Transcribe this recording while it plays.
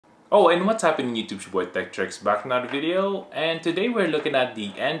Oh, and what's happening YouTube? It's your boy Tech TRX back in another video, and today we're looking at the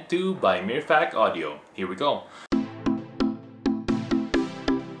N2 by Mirfak Audio. Here we go.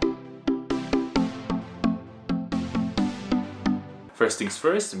 First things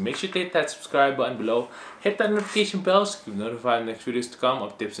first, make sure to hit that subscribe button below, hit that notification bell so you can be notified of next videos to come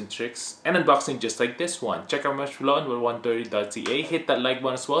of tips and tricks and unboxing just like this one. Check out my merch below on wealthsimple.ca, hit that like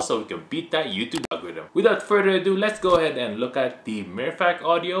button as well so we can beat that YouTube algorithm. Without further ado, let's go ahead and look at the Mirfak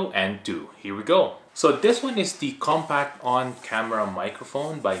Audio N2. Here we go. So this one is the compact on-camera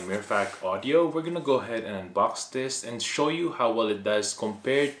microphone by Mirfak Audio. We're gonna go ahead and unbox this and show you how well it does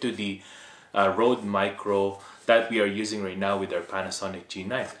compared to the Rode Micro that we are using right now with our Panasonic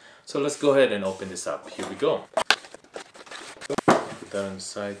G9. So let's go ahead and open this up. Here we go. Put that on the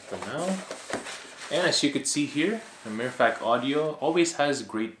side for now. And as you could see here, the Mirfak Audio always has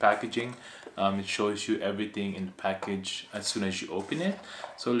great packaging. It shows you everything in the package as soon as you open it.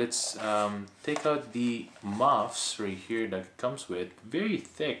 So let's take out the muffs right here that it comes with. Very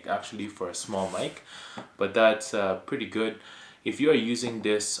thick actually for a small mic, but that's pretty good. If you are using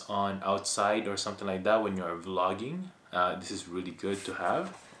this on outside or something like that when you're vlogging, this is really good to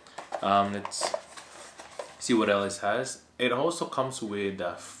have. Let's see what else it has. It also comes with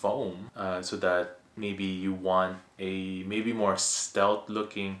foam, so that maybe you want a maybe more stealth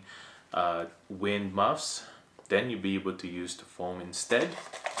looking wind muffs, then you'll be able to use the foam instead.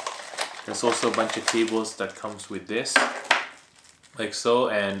 There's also a bunch of cables that comes with this, like so,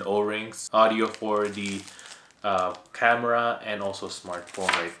 and O-rings, audio for the camera, and also smartphone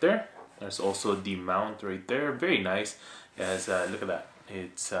right there. There's also the mount right there, very nice. It has look at that,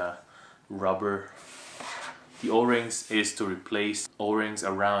 it's rubber. The O-rings is to replace O-rings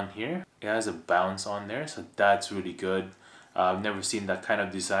around here. It has a bounce on there, so that's really good. I've never seen that kind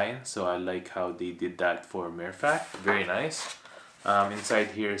of design, so I like how they did that for Mirfak. Very nice.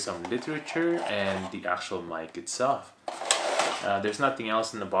 Inside here is some literature and the actual mic itself. There's nothing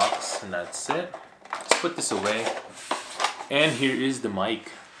else in the box, and that's it. Let's put this away. And here is the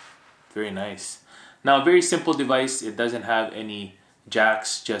mic. Very nice. Now, very simple device. It doesn't have any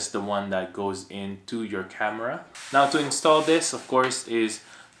jacks, just the one that goes into your camera. Now, to install this, of course, is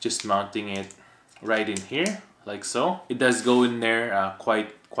just mounting it right in here, like so. It does go in there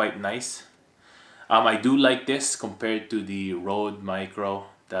quite nice. I do like this compared to the Rode Micro,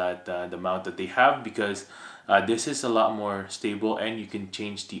 that the mount that they have, because this is a lot more stable and you can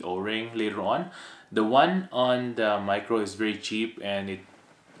change the O-ring later on. The one on the Micro is very cheap, and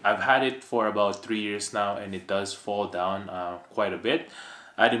I've had it for about 3 years now, and it does fall down quite a bit.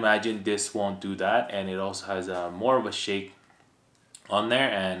 I'd imagine this won't do that, and it also has more of a shake on there,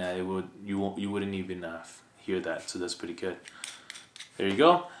 and you wouldn't even hear that, so that's pretty good. There you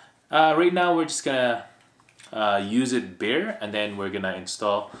go. Right now we're just gonna use it bare, and then we're gonna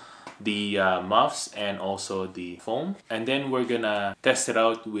install the muffs and also the foam, and then we're gonna test it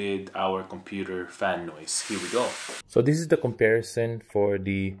out with our computer fan noise. Here we go. So this is the comparison for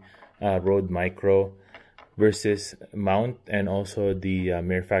the Rode Micro versus mount, and also the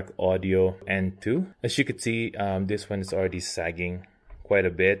Mirfak Audio N2. As you can see, this one is already sagging quite a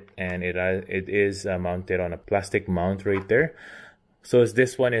bit, and it is mounted on a plastic mount right there. So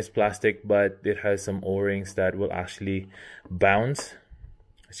this one is plastic, but it has some O-rings that will actually bounce,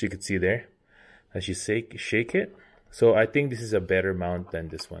 as you can see there, as you shake it. So I think this is a better mount than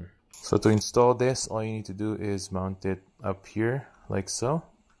this one. So to install this, all you need to do is mount it up here like so.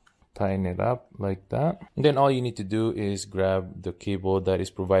 Tighten it up like that. And then all you need to do is grab the cable that is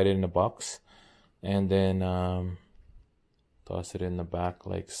provided in the box, and then toss it in the back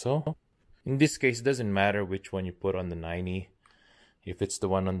like so. In this case, it doesn't matter which one you put on the 90, if it's the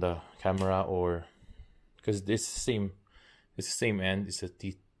one on the camera, or because it's the same end. It's a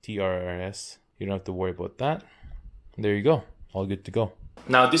TRX. You don't have to worry about that. There you go, all good to go.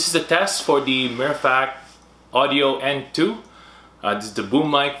 Now this is the test for the Mirfak Audio N2. This is the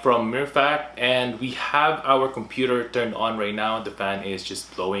boom mic from Mirfak, and we have our computer turned on right now. The fan is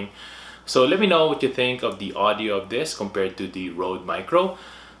just blowing. So let me know what you think of the audio of this compared to the Rode Micro.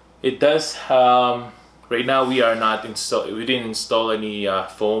 It does, right now we didn't install any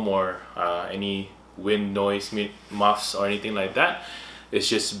foam or any wind noise muffs or anything like that. It's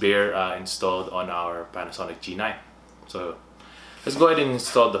just bare installed on our Panasonic G9. So let's go ahead and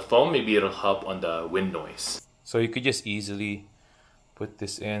install the foam. Maybe it'll help on the wind noise. So you could just easily put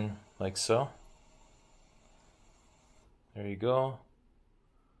this in like so. There you go.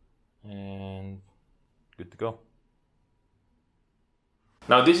 And good to go.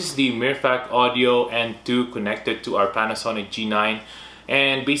 Now this is the Mirfak Audio N2 connected to our Panasonic G9,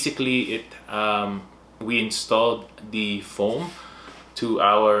 and basically we installed the foam to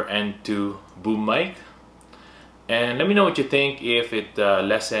our N2 boom mic. And let me know what you think if it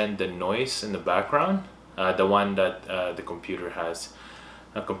lessened the noise in the background, the one that the computer has.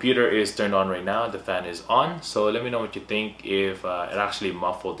 The computer is turned on right now, the fan is on, so let me know what you think if it actually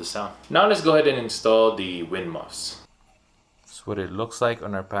muffled the sound. Now let's go ahead and install the wind muffs. That's what it looks like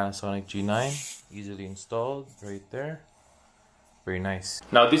on our Panasonic G9, easily installed right there. Very nice.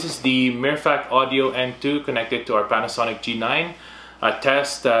 Now this is the Mirfak Audio N2 connected to our Panasonic G9. A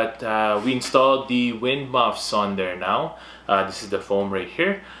test that we installed the wind muffs on there now. This is the foam right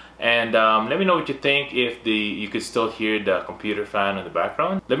here. And let me know what you think if you could still hear the computer fan in the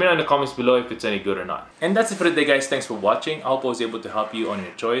background. Let me know in the comments below if it's any good or not. And that's it for today, guys. Thanks for watching. I hope I was able to help you on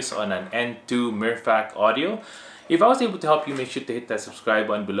your choice on an N2 Mirfak audio. If I was able to help you, make sure to hit that subscribe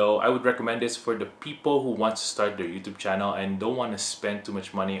button below. I would recommend this for the people who want to start their YouTube channel and don't want to spend too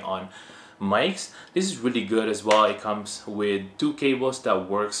much money on mics. This is really good as well. It comes with 2 cables that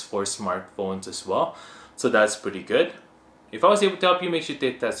works for smartphones as well, so that's pretty good. If I was able to help you, make sure to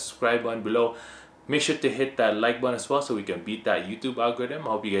hit that subscribe button below. Make sure to hit that like button as well so we can beat that YouTube algorithm.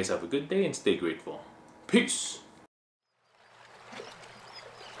 I hope you guys have a good day and stay grateful. Peace.